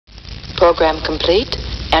Program complete.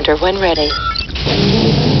 Enter when ready.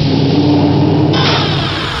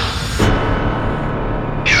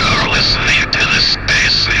 You're listening to the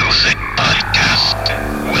Space Music Podcast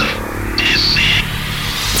with DC.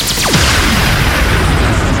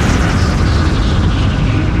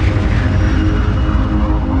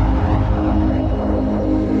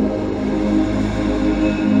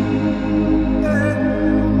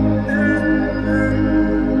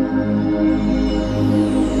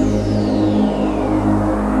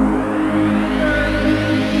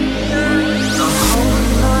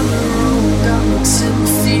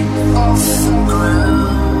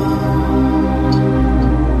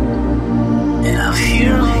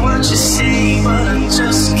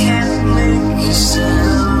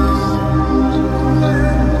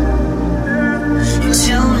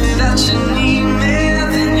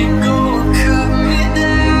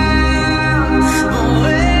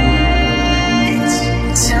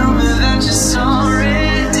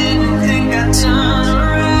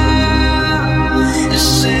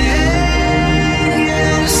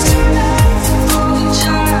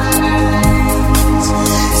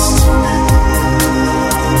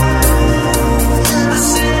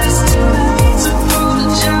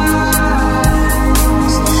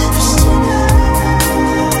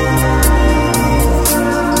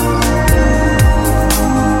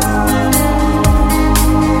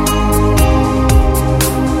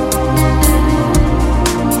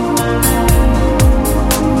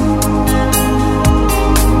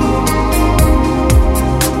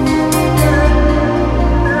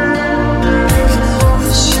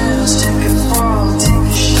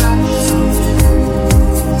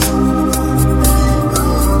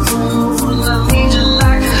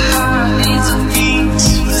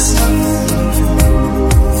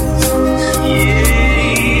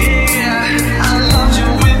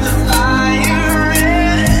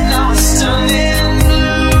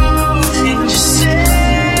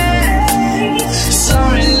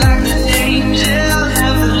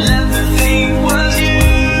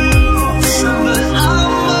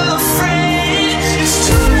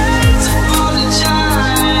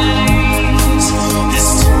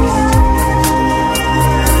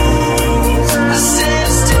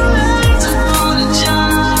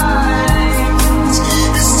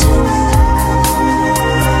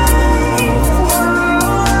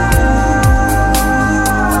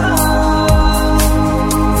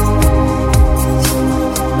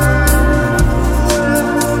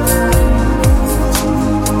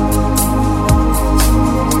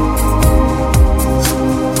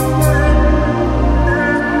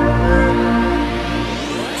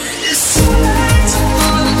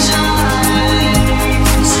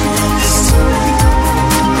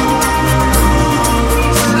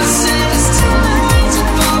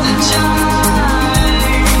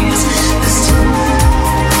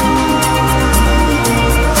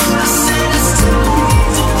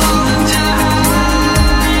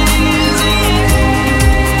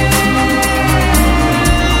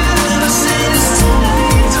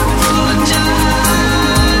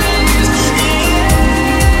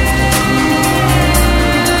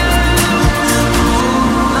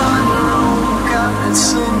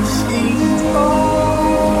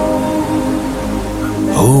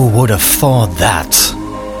 Thought that.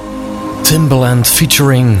 Timbaland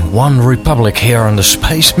featuring One Republic here on the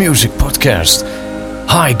Space Music Podcast.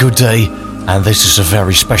 Hi, good day, and this is a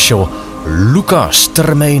very special Lucas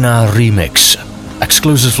Termena remix,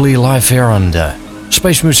 exclusively live here on the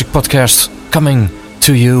Space Music Podcast, coming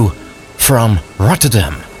to you from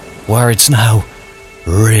Rotterdam, where it's now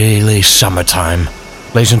really summertime.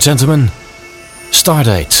 Ladies and gentlemen,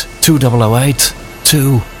 stardate 2008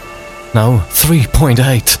 to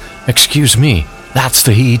 3.8. Excuse me, that's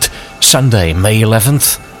the heat. Sunday, May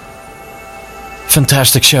 11th.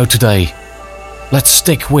 Fantastic show today. Let's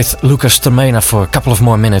stick with Lucas Termena for a couple of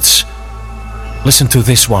more minutes. Listen to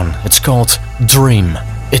this one. It's called Dream.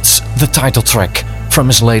 It's the title track from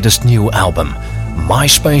his latest new album.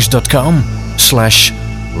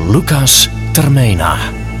 myspace.com/Lucas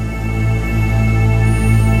Termena.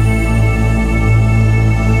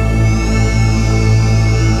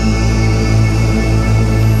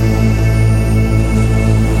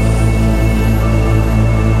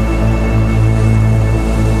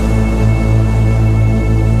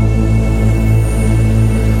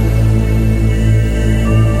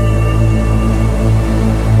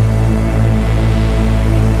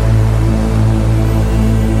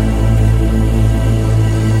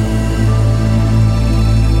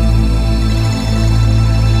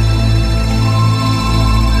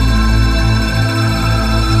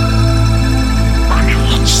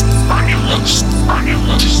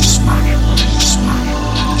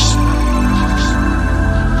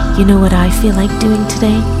 You know what I feel like doing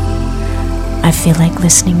today? I feel like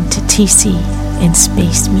listening to TC and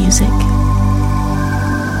space music.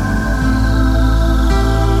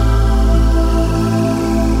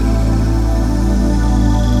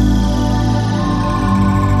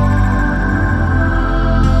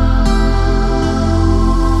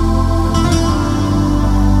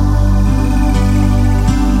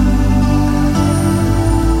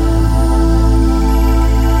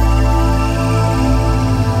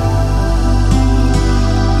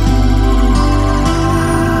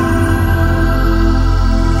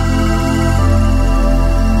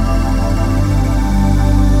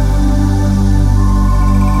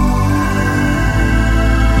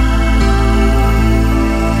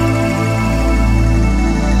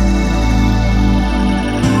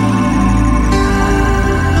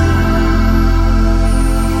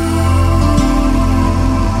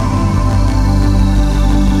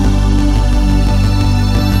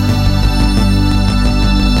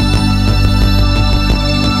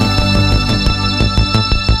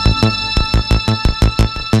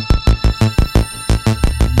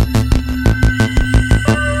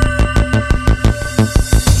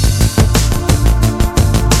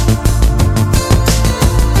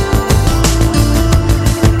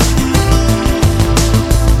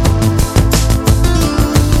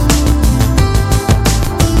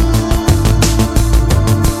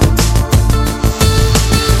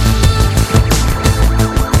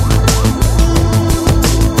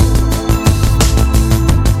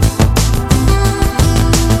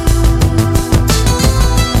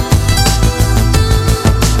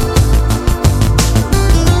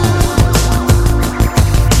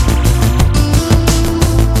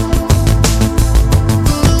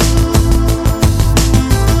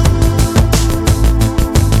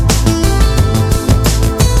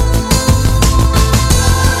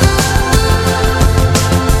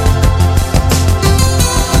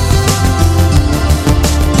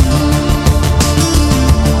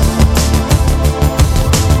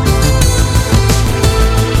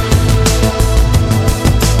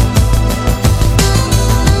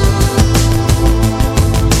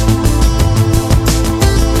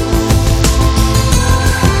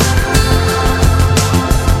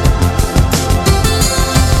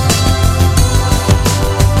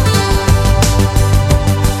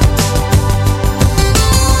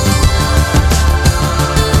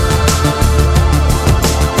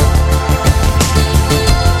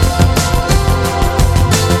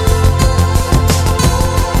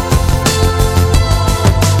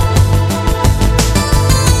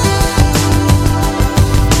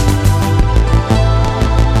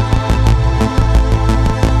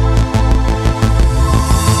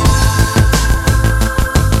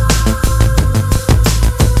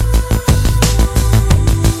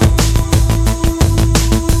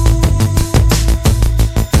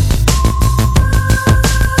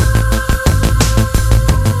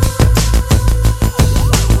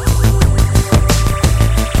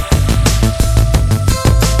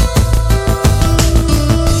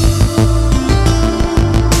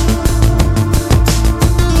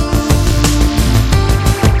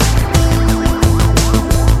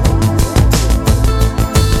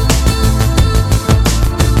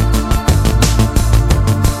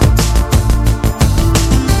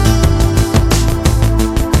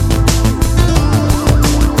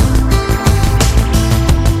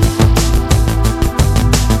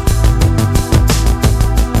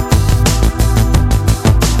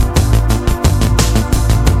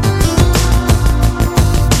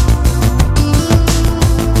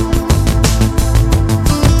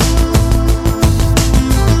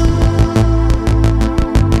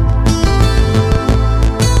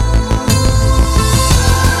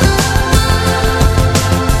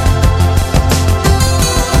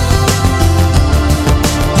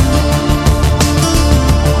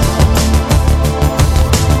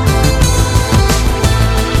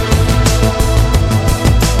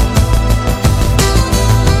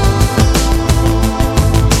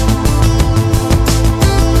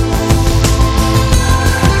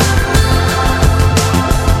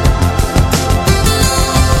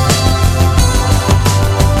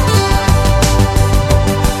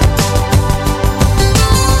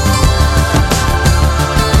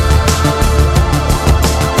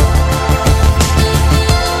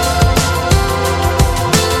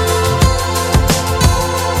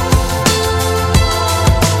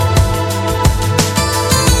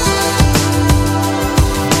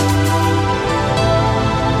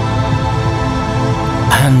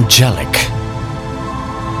 Angelic.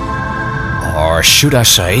 Or should I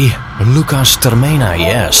say, Lucas Termena,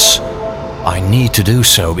 yes. I need to do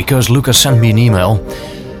so, because Lucas sent me an email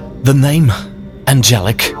The name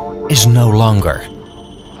Angelic is no longer.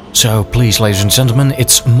 So please, ladies and gentlemen,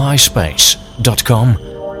 it's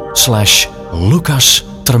myspace.com/Lucas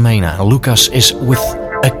Tremena. Lucas is with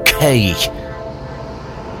a K.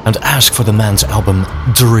 And ask for the man's album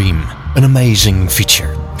Dream, an amazing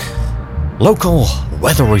feature. Local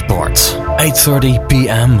weather report, 8:30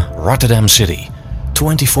 p.m. Rotterdam City.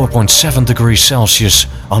 24.7 degrees Celsius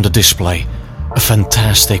on the display. A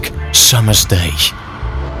fantastic summer's day.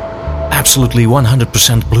 Absolutely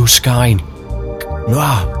 100% blue sky.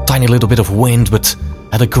 Tiny little bit of wind, but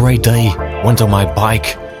had a great day. Went on my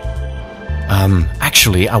bike.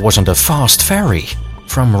 Actually, I was on the fast ferry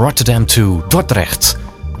from Rotterdam to Dordrecht.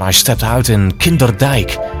 And I stepped out in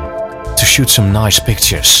Kinderdijk to shoot some nice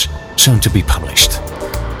pictures, soon to be published.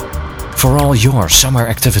 For all your summer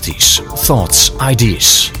activities, thoughts,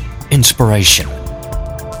 ideas, inspiration,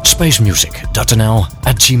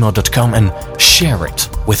 spacemusic.nl@gmail.com and share it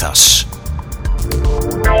with us.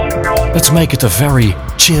 Let's make it a very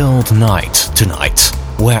chilled night tonight,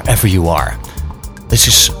 wherever you are. This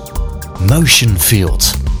is Motion Field,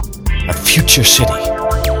 a future city.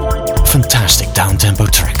 Fantastic down-tempo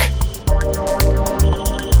track.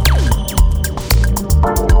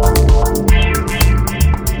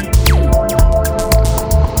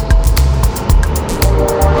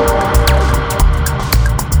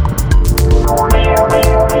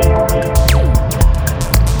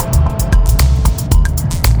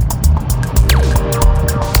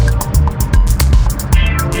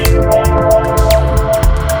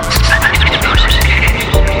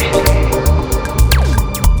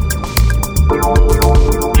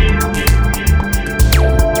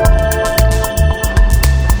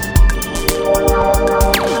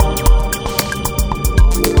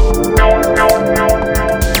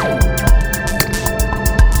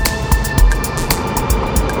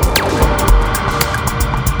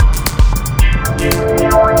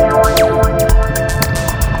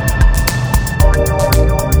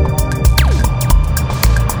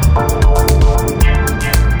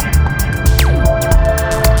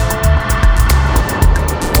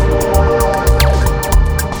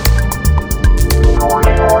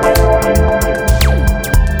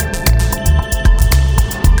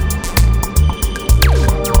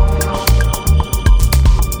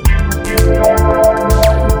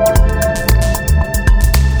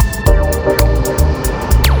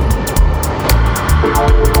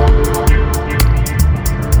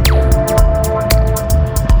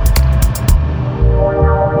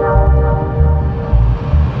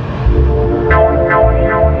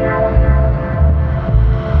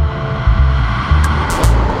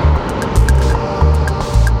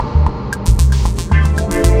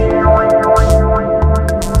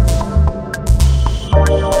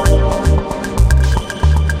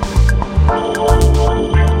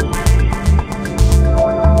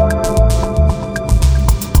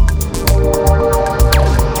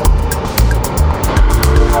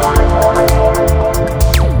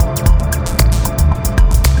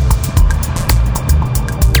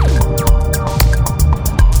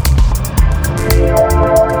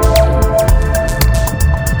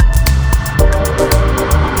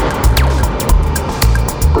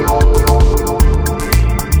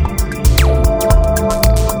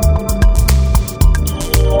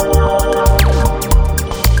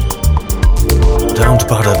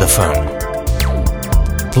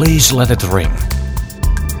 Please let it ring.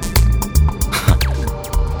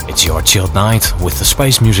 It's your chilled night with the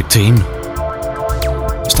Space Music team.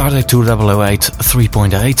 Stardate 2008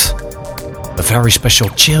 3.8. A very special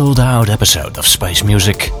chilled out episode of Space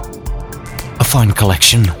Music. A fine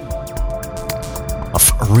collection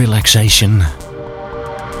of relaxation,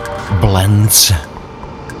 blends,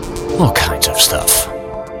 all kinds of stuff.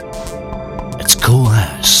 It's cool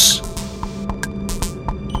as.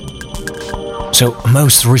 So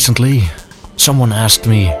most recently, someone asked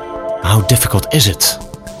me, how difficult is it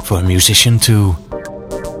for a musician to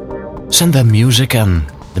send them music and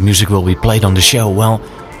the music will be played on the show? Well,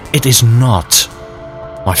 it is not.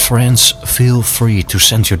 My friends, feel free to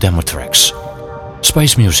send your demo tracks.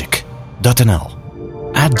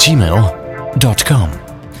 spacemusic.nl@gmail.com.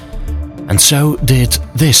 And so did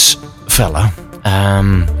this fella.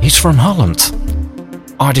 He's from Holland.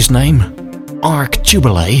 Artist name, Arc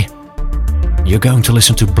Jubilee. You're going to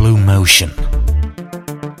listen to Blue Motion.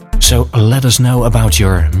 So let us know about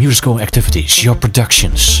your musical activities, your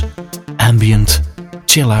productions. Ambient,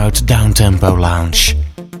 chill out, down-tempo lounge.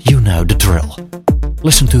 You know the drill.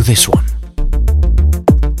 Listen to this one.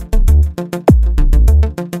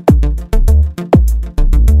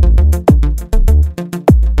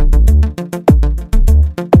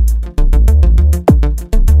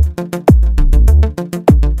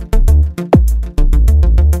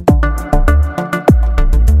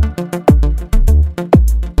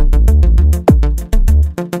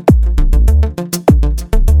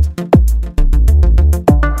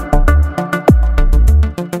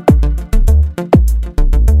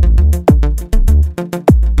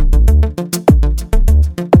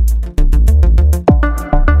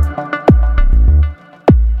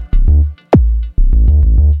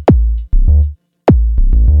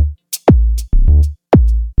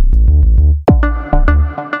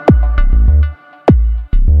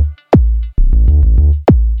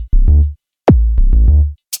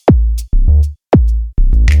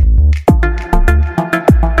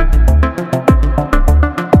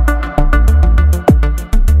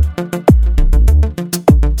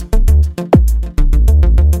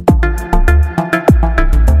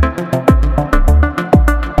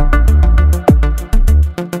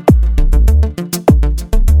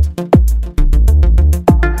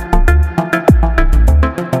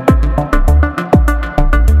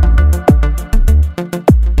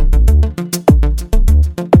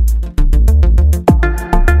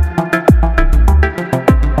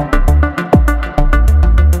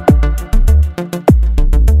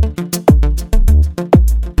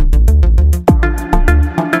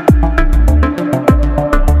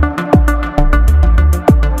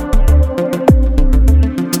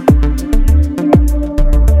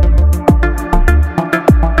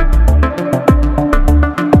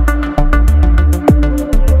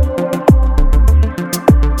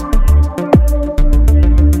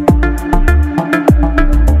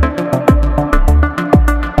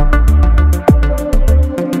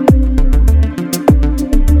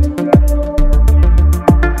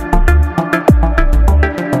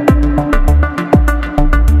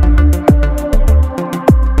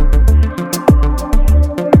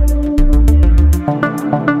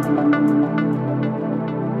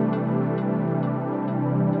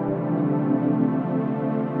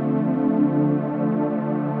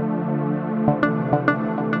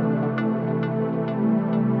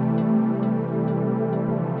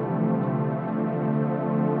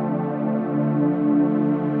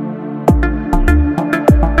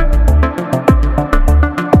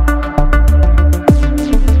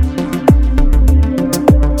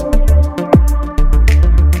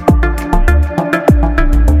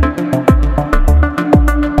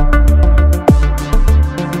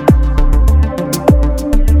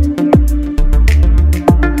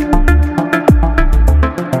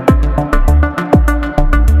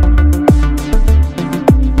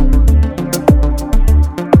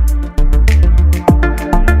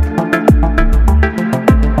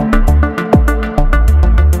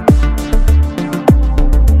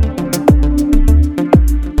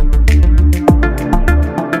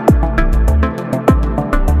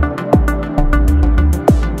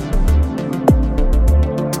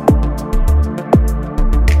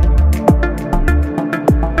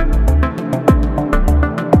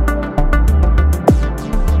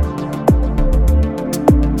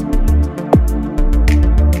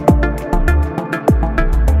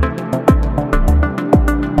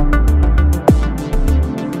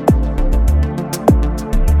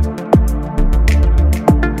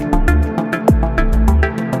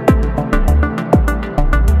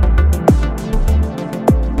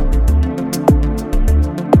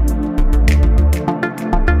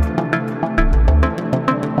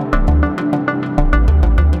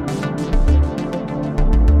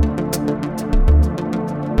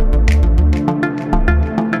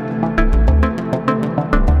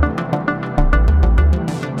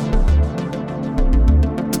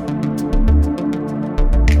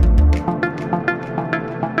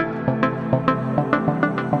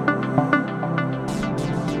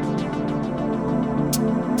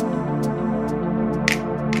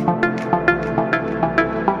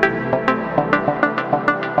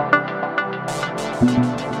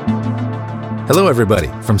 Hello, everybody.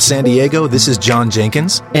 From San Diego, this is John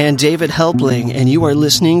Jenkins. And David Helpling, and you are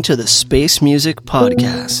listening to the Space Music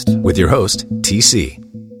Podcast. With your host, TC.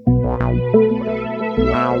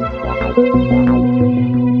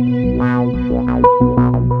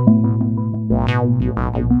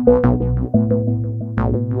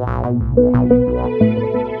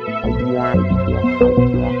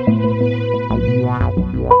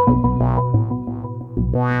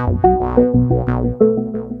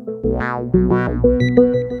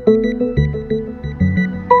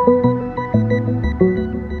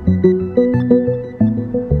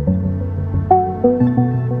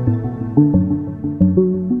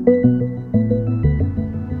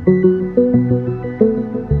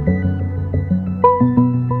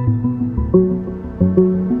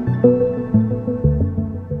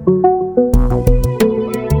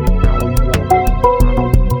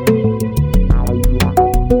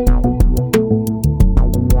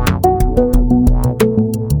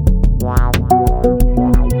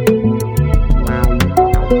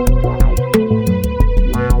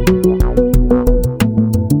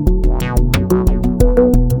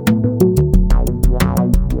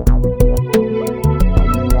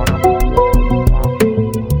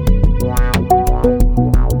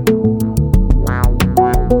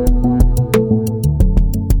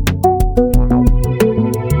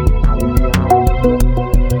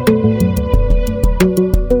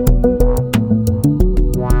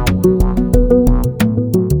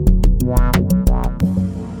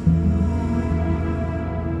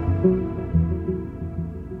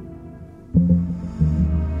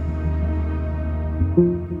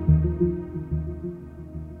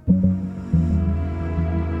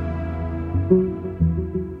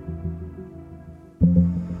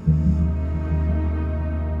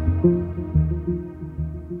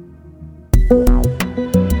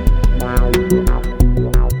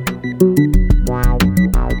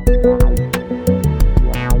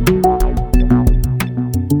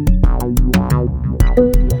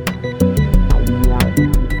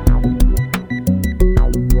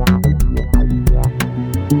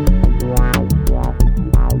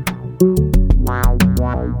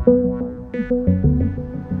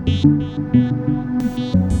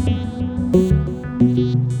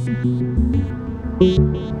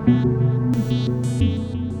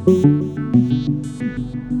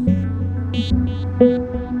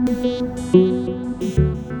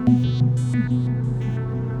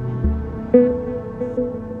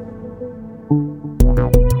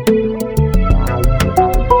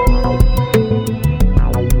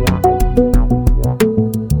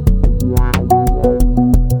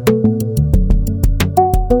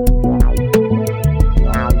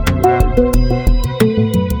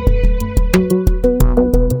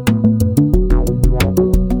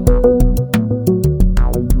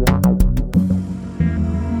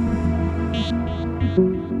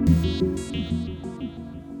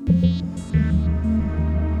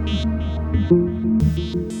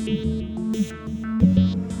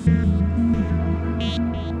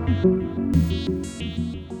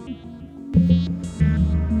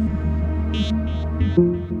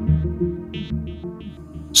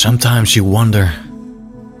 Sometimes you wonder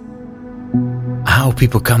how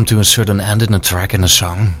people come to a certain end in a track in a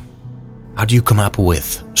song. How do you come up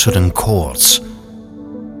with certain chords?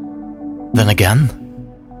 Then again,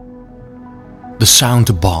 the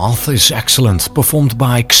sound bath is excellent, performed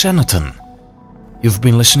by Xenaton. You've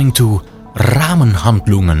been listening to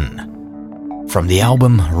Rahmenhandlungen from the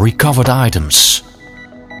album Recovered Items.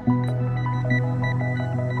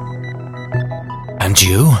 And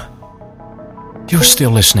you're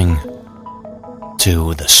still listening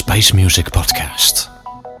to the Space Music Podcast.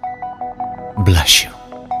 Bless you.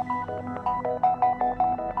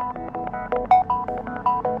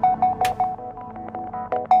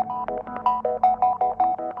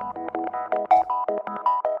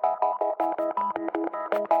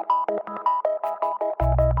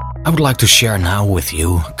 I would like to share now with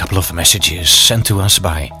you a couple of messages sent to us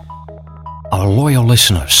by our loyal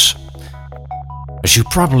listeners. As you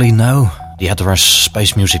probably know, the address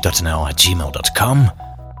spacemusic.nl@gmail.com.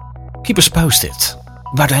 Keep us posted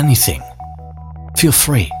about anything. Feel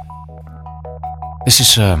free. This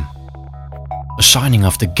is a signing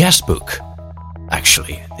of the guest book.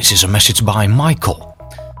 Actually, this is a message by Michael.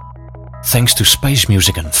 Thanks to Space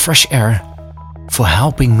Music and Fresh Air for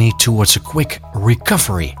helping me towards a quick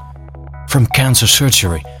recovery from cancer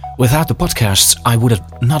surgery. Without the podcasts, I would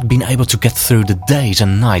have not been able to get through the days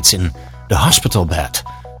and nights in the hospital bed.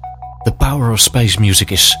 The power of space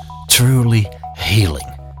music is truly healing.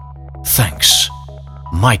 Thanks,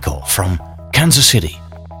 Michael from Kansas City,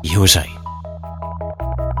 USA.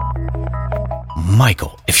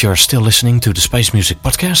 Michael, if you're still listening to the Space Music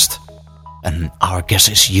Podcast, and our guess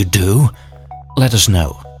is you do, let us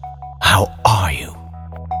know. How are you?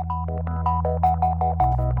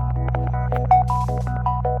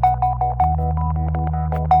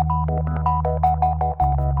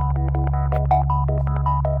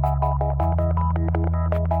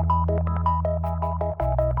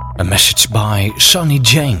 A message by Sonny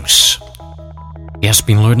James. He has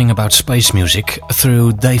been learning about space music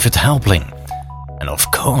through David Helpling. And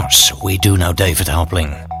of course, we do know David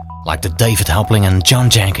Helpling. Like the David Helpling and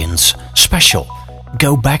John Jenkins special.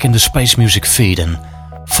 Go back in the Space Music feed and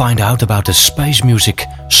find out about the Space Music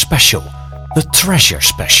special, the Treasure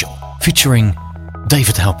special, featuring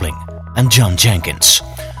David Helpling and John Jenkins.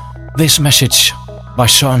 This message by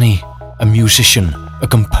Sonny, a musician, a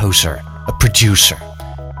composer, a producer.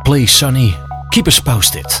 Please, Sonny, keep us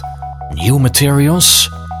posted. New materials?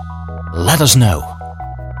 Let us know.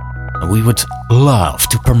 We would love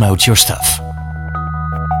to promote your stuff.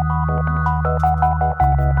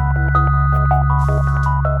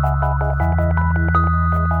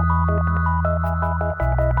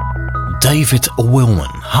 David Willman,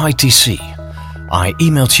 hi TC. I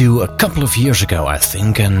emailed you a couple of years ago, I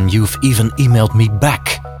think, and you've even emailed me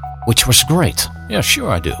back, which was great. Yeah, sure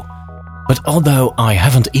I do. But although I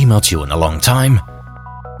haven't emailed you in a long time,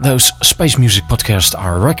 those Space Music Podcasts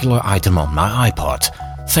are a regular item on my iPod.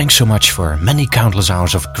 Thanks so much for many countless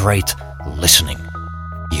hours of great listening.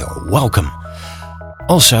 You're welcome.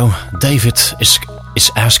 Also, David is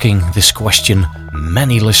asking this question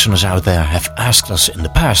many listeners out there have asked us in the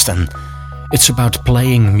past, and it's about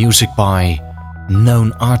playing music by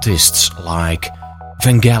known artists like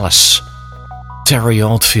Vangelis, Terry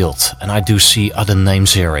Oldfield, and I do see other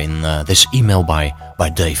names here in this email by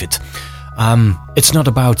David. It's not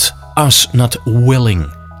about us not willing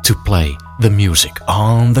to play the music.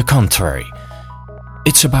 On the contrary,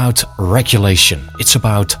 it's about regulation. It's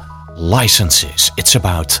about licenses. It's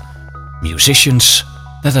about musicians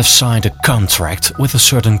that have signed a contract with a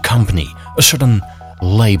certain company, a certain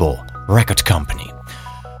label, record company.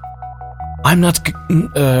 I'm not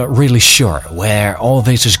really sure where all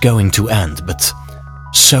this is going to end, but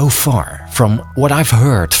so far, from what I've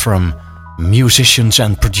heard from musicians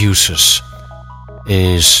and producers,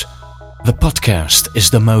 is the podcast is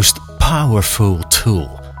the most powerful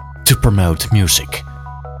tool to promote music.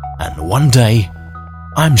 And one day,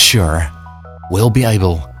 I'm sure, we'll be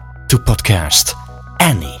able to podcast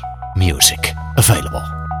any music available.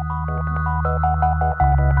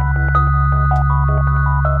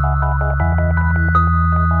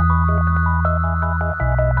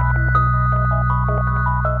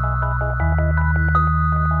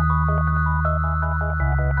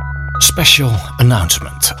 Special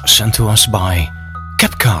announcement sent to us by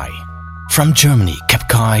Kepkai from Germany,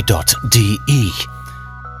 kepkai.de.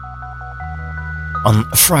 On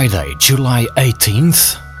Friday, July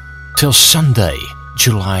 18th till Sunday,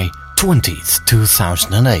 July 20th,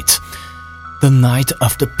 2008, the night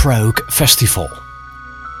of the Prague Festival.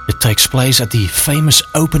 It takes place at the famous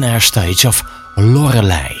open-air stage of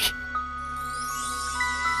Lorelei.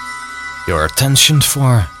 Your attention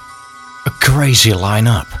for a crazy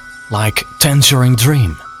lineup, like Tangerine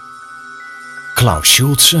Dream, Klaus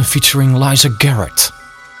Schulze featuring Liza Garrett,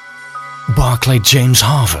 Barclay James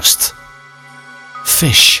Harvest,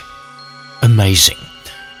 Fish, amazing.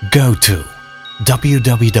 Go to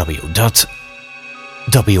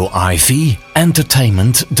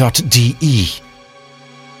www.wiventertainment.de.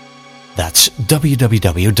 That's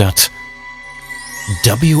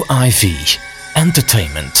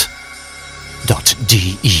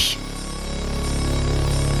www.wiventertainment.de.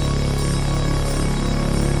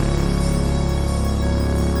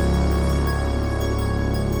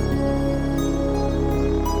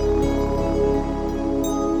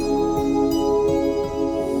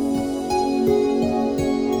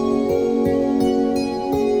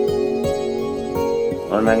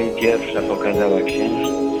 Ona mi pierwsza pokazała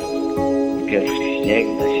księżyc, i pierwszy śnieg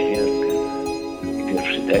na świerkach, i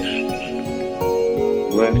pierwszy deszcz.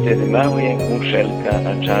 Byłem wtedy mały jak muszelka,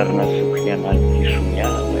 a czarna suknia matki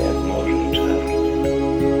szumiała jak morze czarne.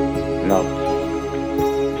 Noc.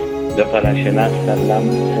 Dopala się nasta w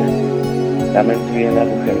lampce, lamentuje nad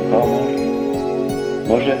uchem komar.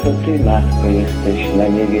 Może to ty, matko, jesteś na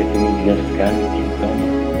niebie tymi gwiazdkami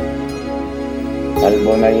kilkoma.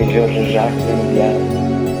 Albo na jeziorze żaglem wiatr,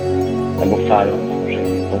 albo falą może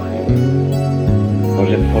nie pochyli.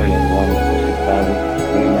 Może twoje dłonie posypały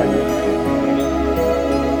mój nieskryty myśl.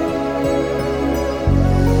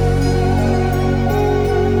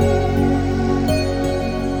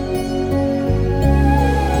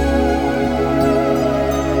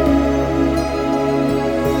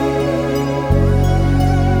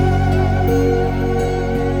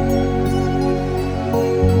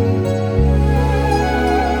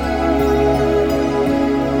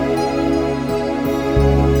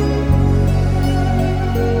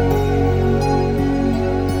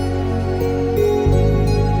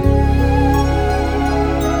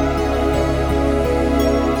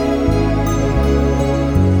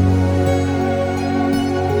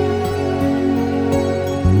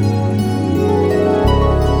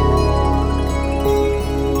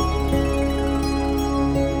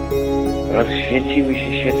 świeciły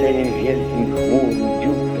się świeceniem wielkim chmur,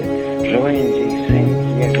 dziupy, żołędzie i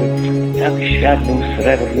sęki, jakby cały świat był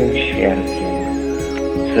srebrnym świerkiem,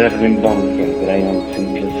 srebrnym bąkiem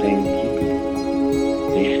grającym piosenki.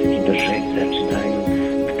 Listki do rzek zaczynają,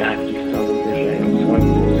 ptaki w stąd uderzają,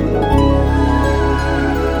 słońce wschodzi.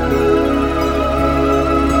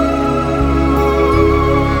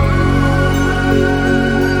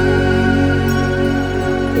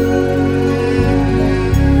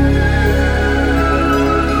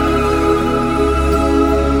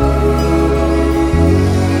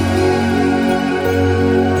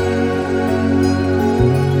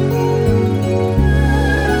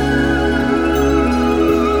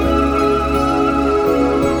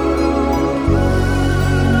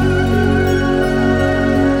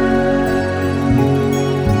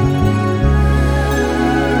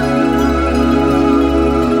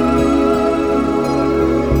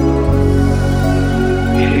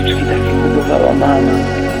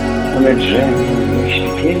 One drzemią, myśli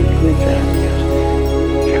piękny zamiar.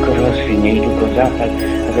 Tylko rozwinie i tylko zapal,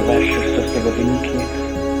 a zobaczysz, co z tego wyniknie.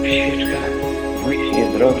 W świeczkach błyśnie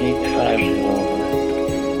drogiej twarzy mowa.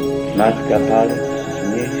 Matka palec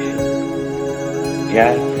zniesie,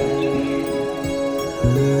 dziarka ciche.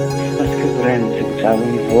 Matkę w ręce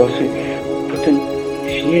ucałuj włosy, potem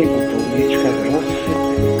śniegu po uliczkach rosy,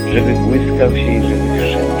 żeby błyskał się i żeby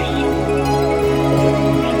chrzęścił.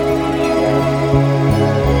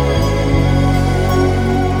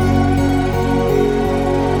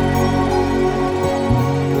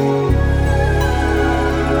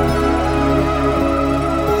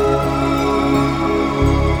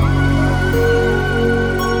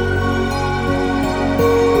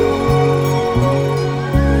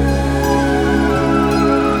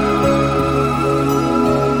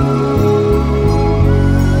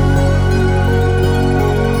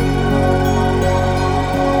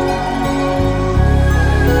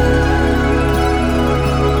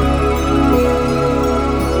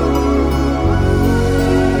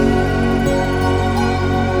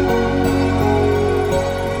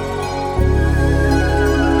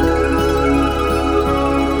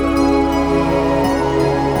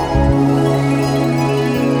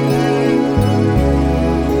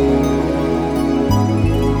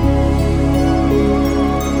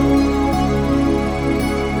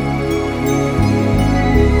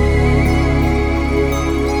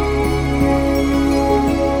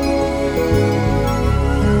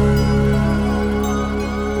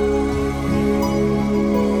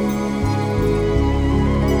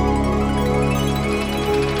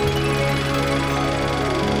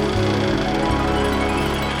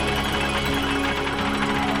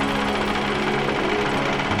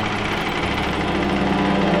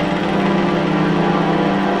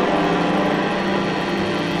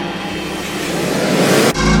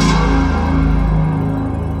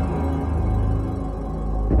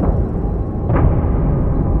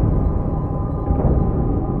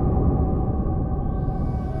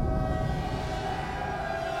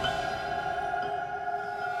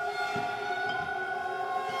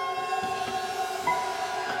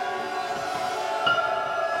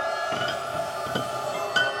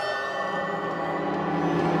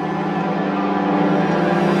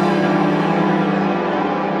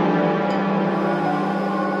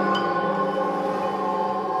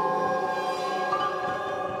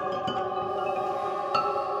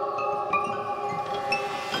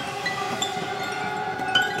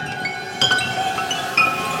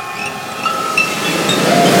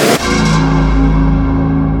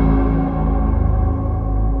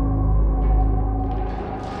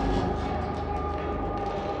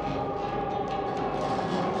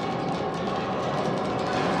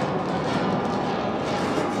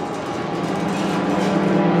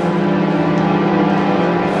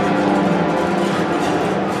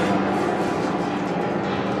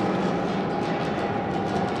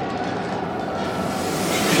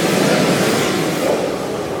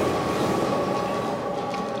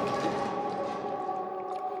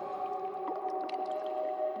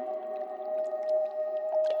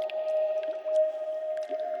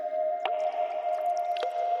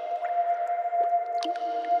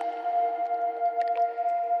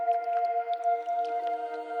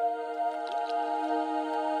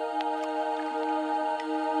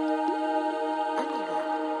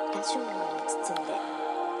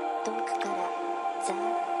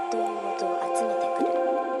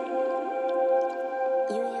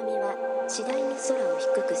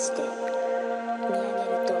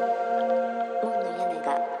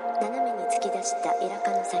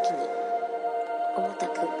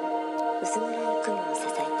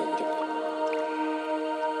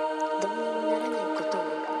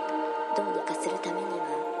す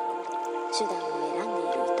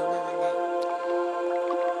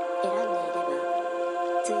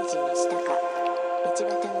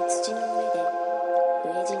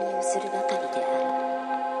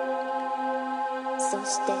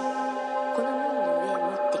してこの門の上へ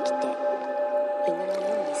持ってきて犬の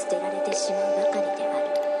ように捨てられてしまうばかりであ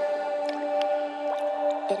る。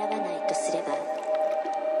選ばないとすれば、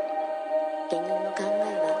下人の考え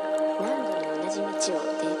は何度も同じ道を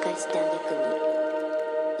停滞した挙句に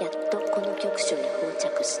やっとこの局所へ到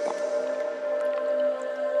着した。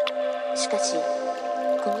しかし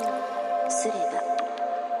このすれば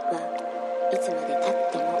はいつまでたっ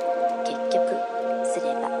ても結局す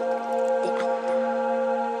ればであった。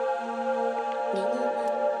下人は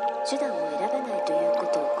手段を選ばないというこ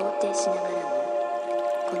とを肯定しながらも、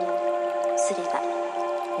このすれば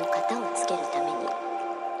の型をつけるために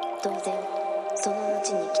当然その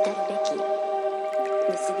後に来たるべき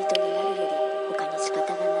結びとになるより他に仕方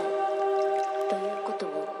がないということを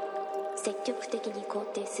積極的に肯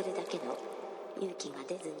定するだけの勇気が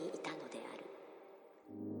出ずにいたのである。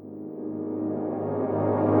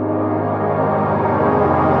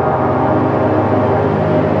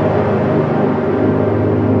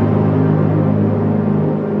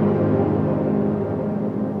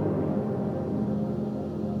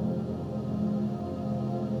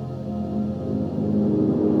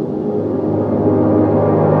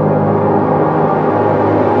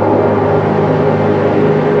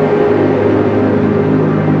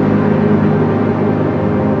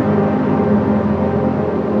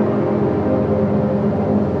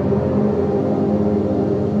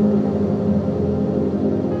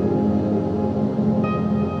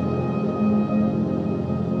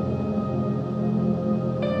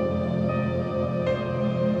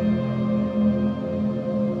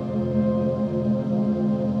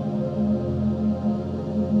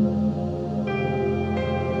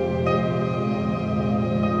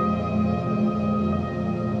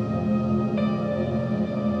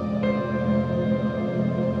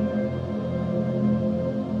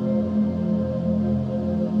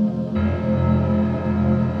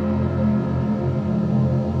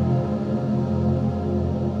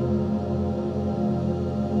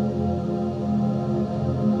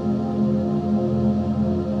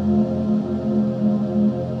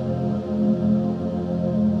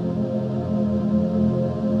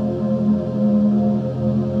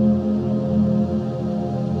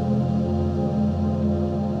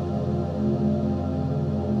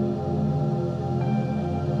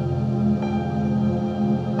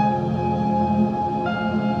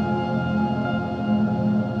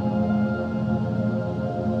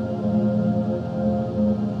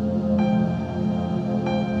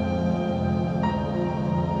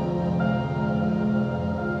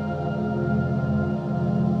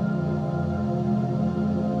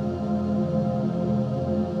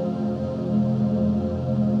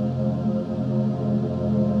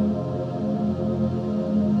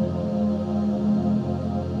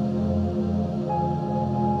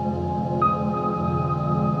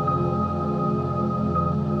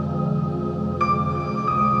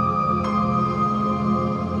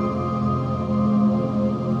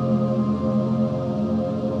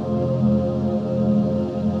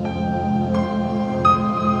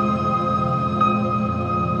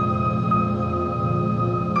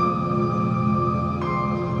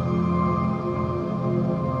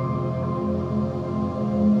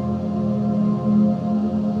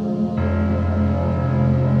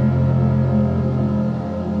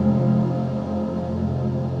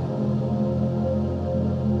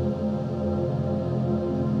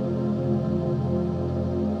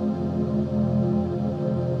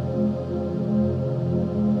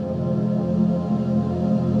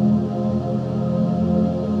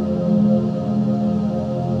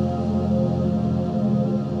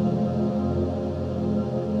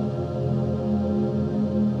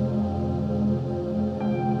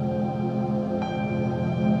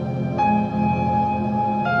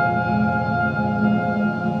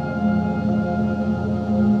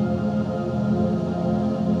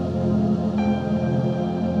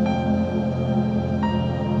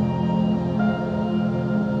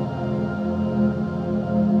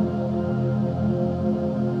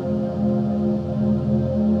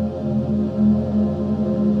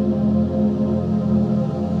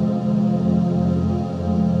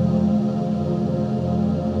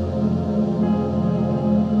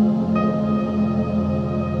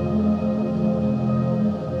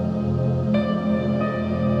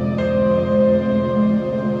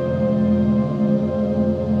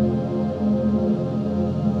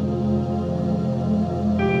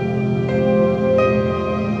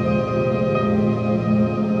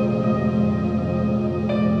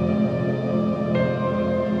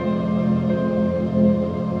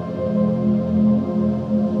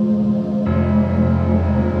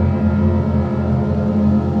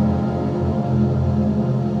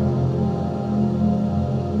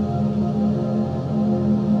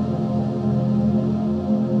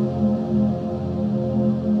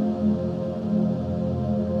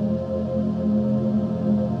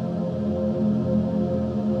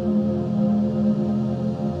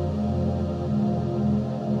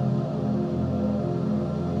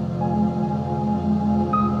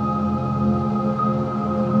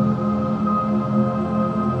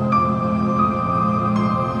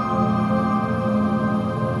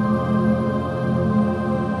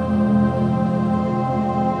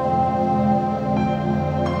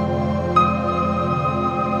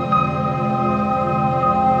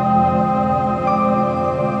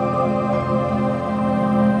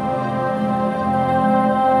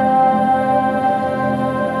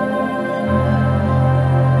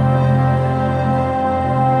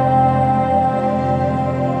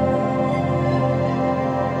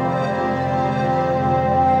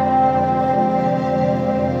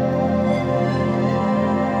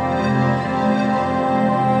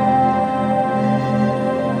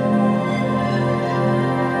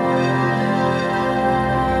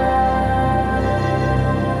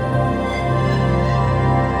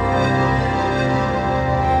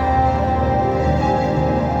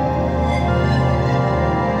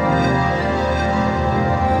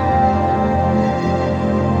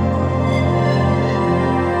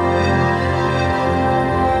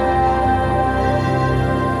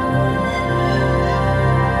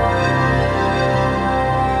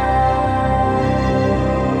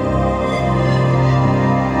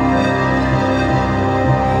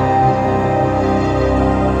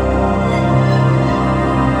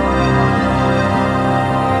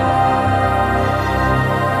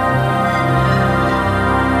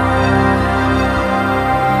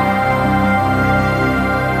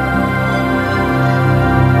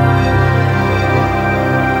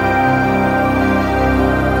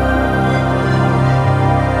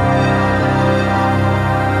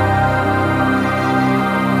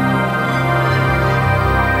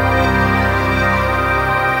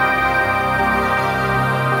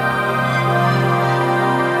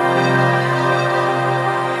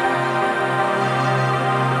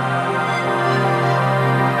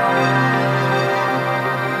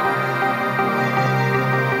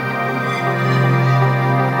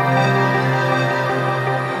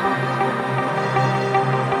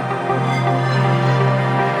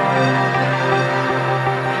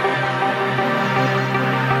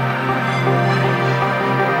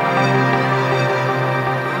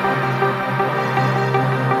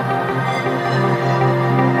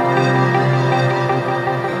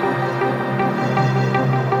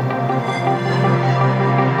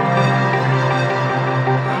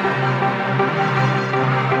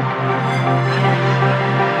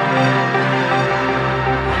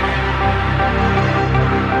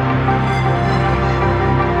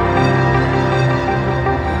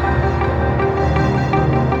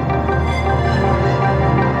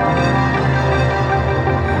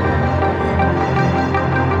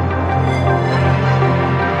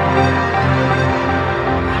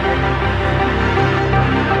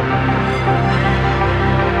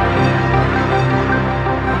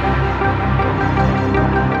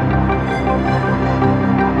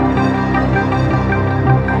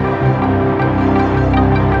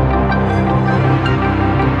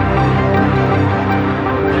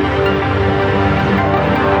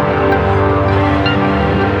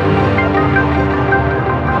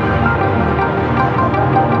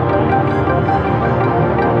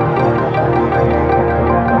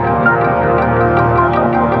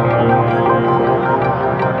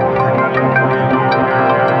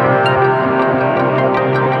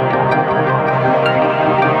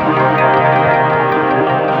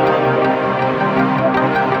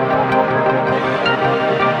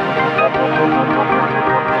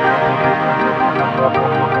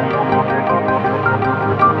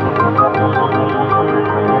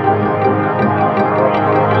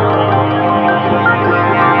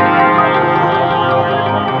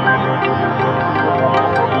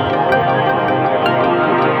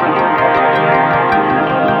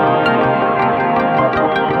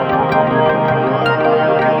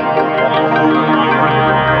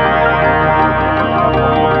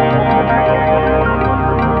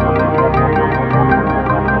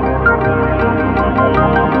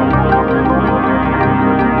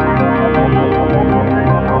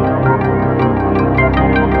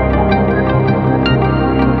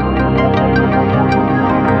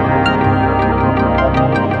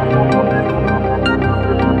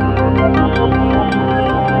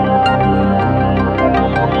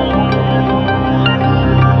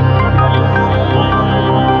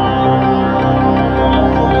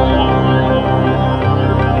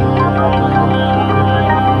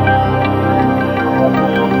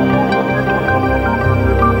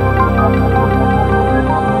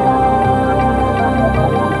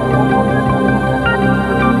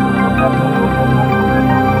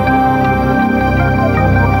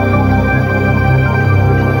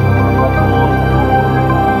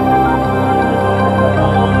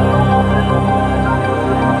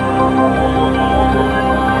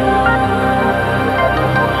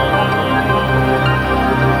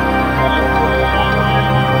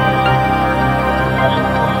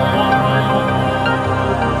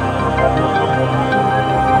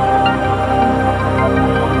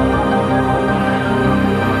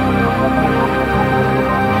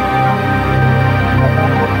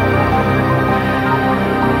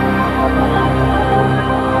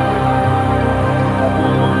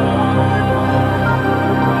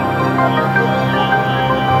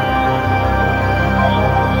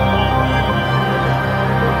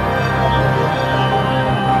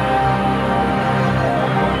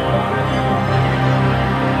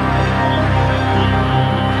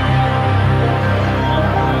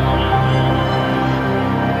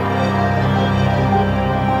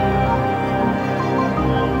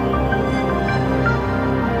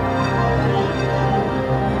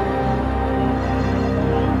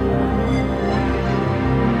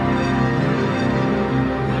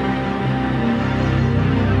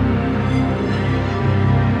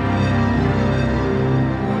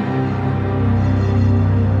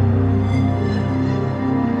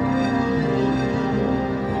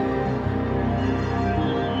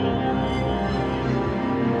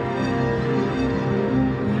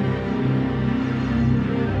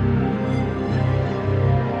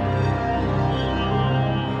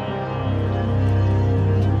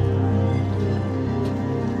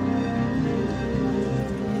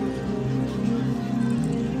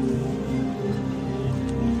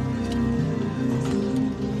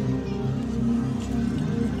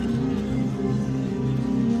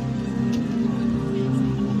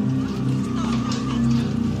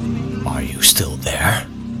still there?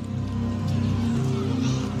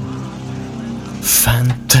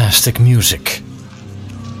 Fantastic music.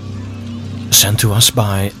 Sent to us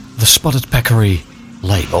by the Spotted Peccary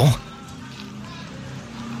label.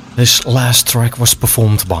 This last track was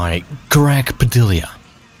performed by Greg Padilla,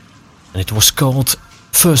 and it was called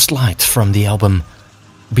First Light from the album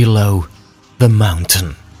Below the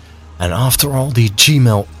Mountain. And after all the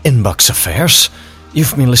Gmail inbox affairs,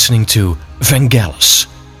 you've been listening to Vangelis,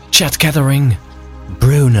 Chad Gathering,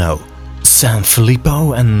 Bruno,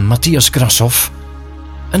 Sanfilippo and Matthias Grasov,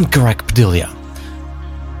 and Greg Padilla.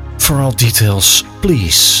 For all details,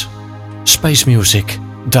 please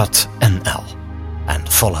spacemusic.nl and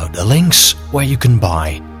follow the links where you can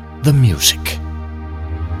buy the music.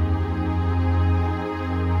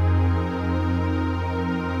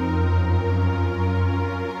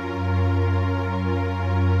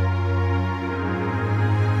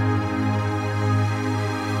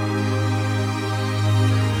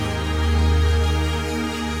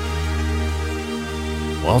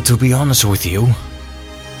 Well, to be honest with you,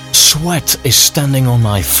 sweat is standing on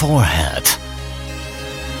my forehead.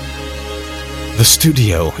 The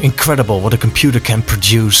studio, incredible what a computer can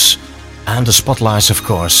produce. And the spotlights, of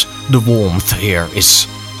course. The warmth here is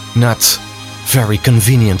not very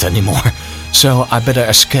convenient anymore. So I better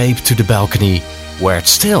escape to the balcony, where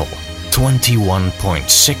it's still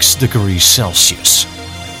 21.6 degrees Celsius.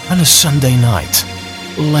 On a Sunday night,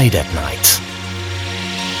 late at night.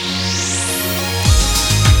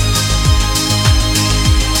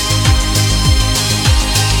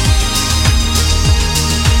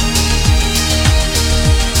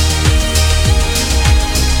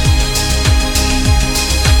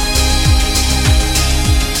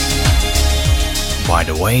 By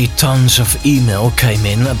the way, tons of email came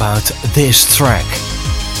in about this track.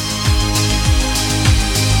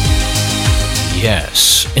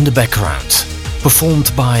 Yes, in the background,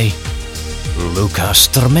 performed by Lucas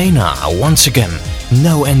Termena. Once again,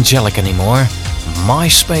 no Angelic anymore.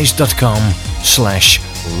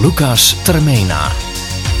 myspace.com/Lucas Termena.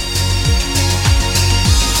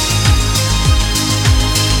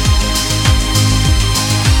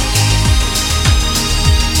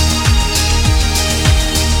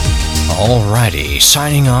 Alrighty,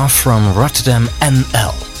 signing off from Rotterdam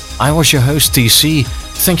NL. I was your host TC.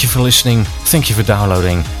 Thank you for listening, thank you for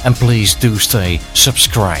downloading, and please do stay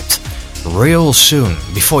subscribed. Real soon,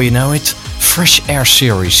 before you know it, Fresh Air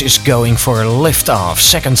series is going for a lift-off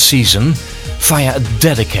second season via a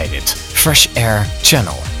dedicated Fresh Air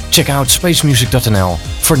channel. Check out spacemusic.nl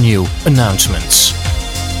for new announcements.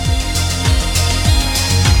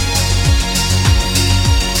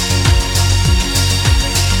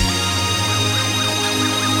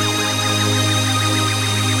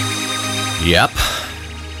 Yep,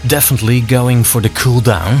 definitely going for the cool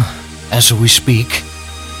down as we speak.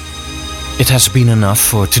 It has been enough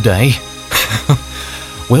for today.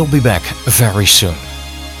 We'll be back very soon.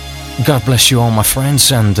 God bless you all, my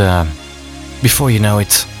friends, and before you know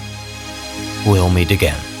it, we'll meet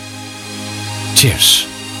again. Cheers.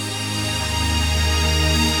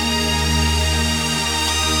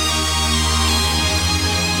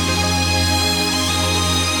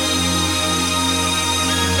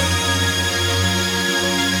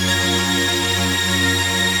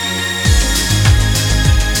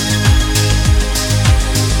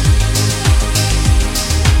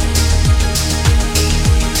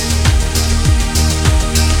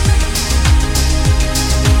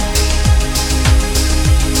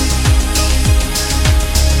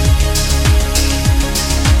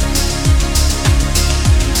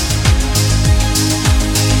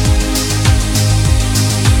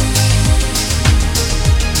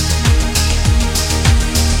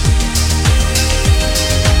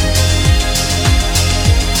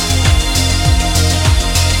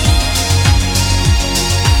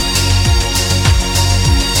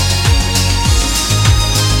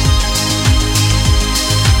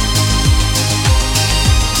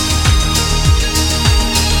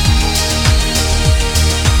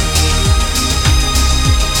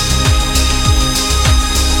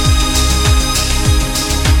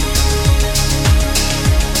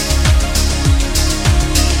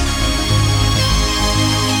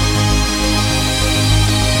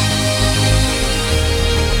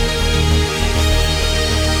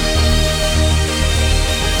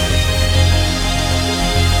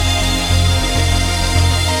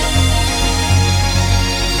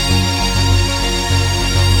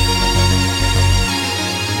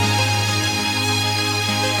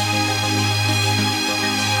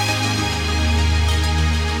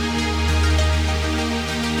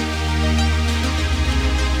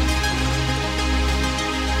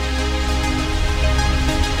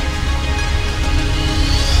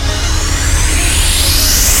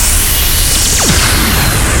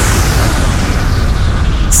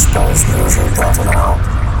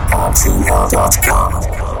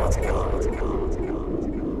 gmail.com.